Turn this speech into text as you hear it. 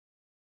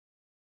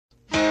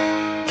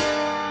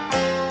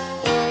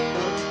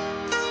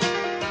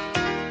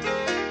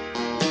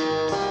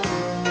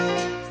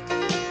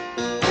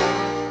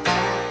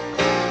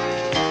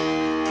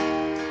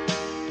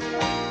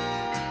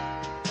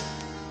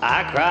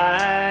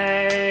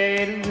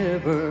cried a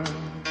river,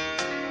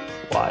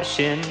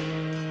 washing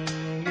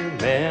your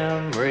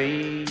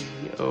memory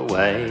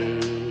away.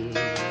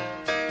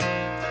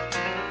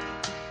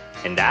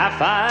 And I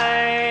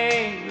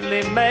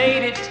finally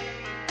made it,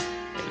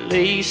 at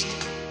least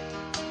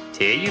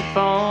till you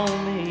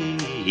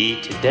phoned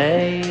me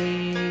today.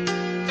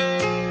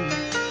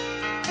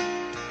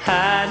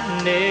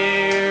 I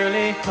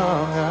nearly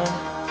hung up,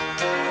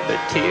 but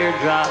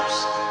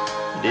teardrops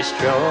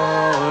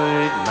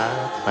destroyed my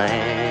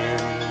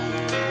plans.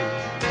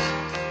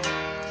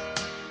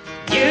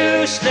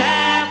 You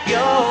snap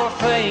your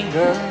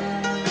fingers,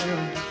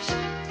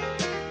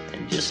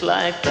 and just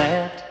like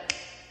that,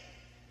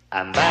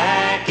 I'm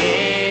back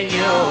in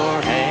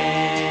your hands.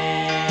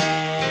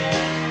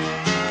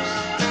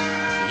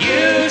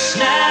 You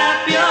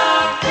snap your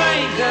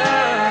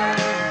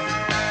fingers,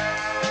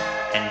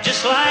 and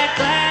just like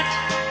that,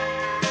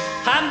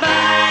 I'm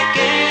back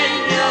in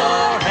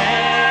your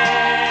hands.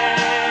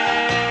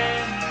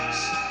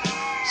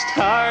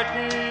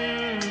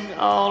 Starting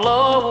all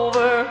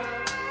over,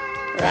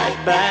 right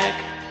back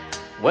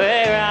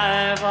where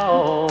I've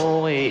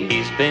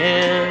always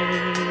been.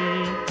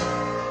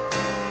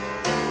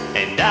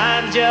 And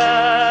I'm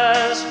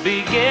just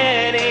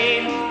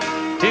beginning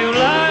to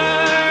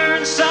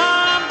learn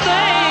some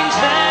things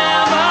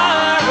never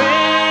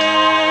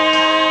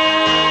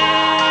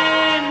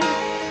end.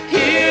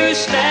 You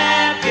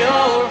snap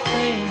your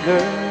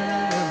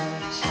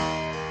fingers,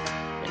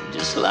 and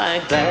just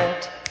like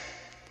that,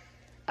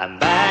 I'm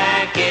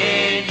back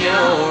in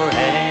your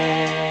hands.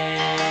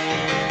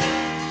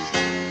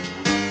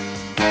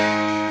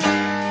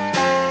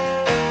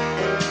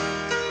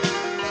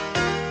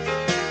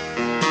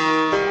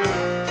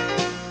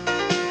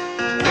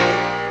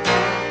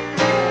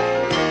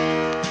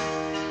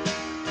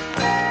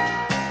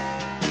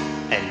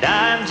 And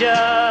I'm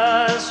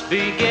just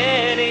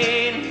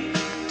beginning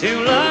to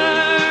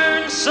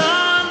learn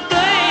some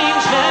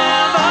things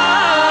never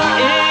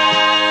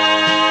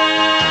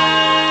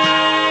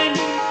end.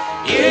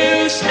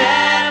 You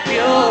snap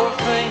your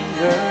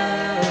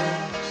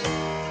fingers,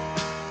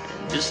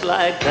 and just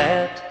like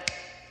that,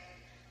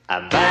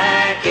 I'm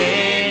back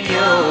in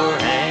your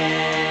hands.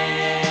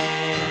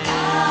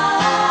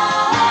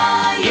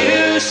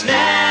 You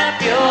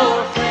snap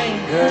your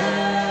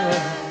fingers,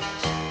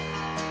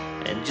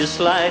 and just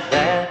like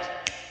that,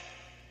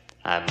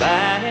 I'm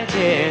back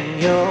in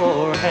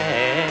your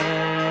hands.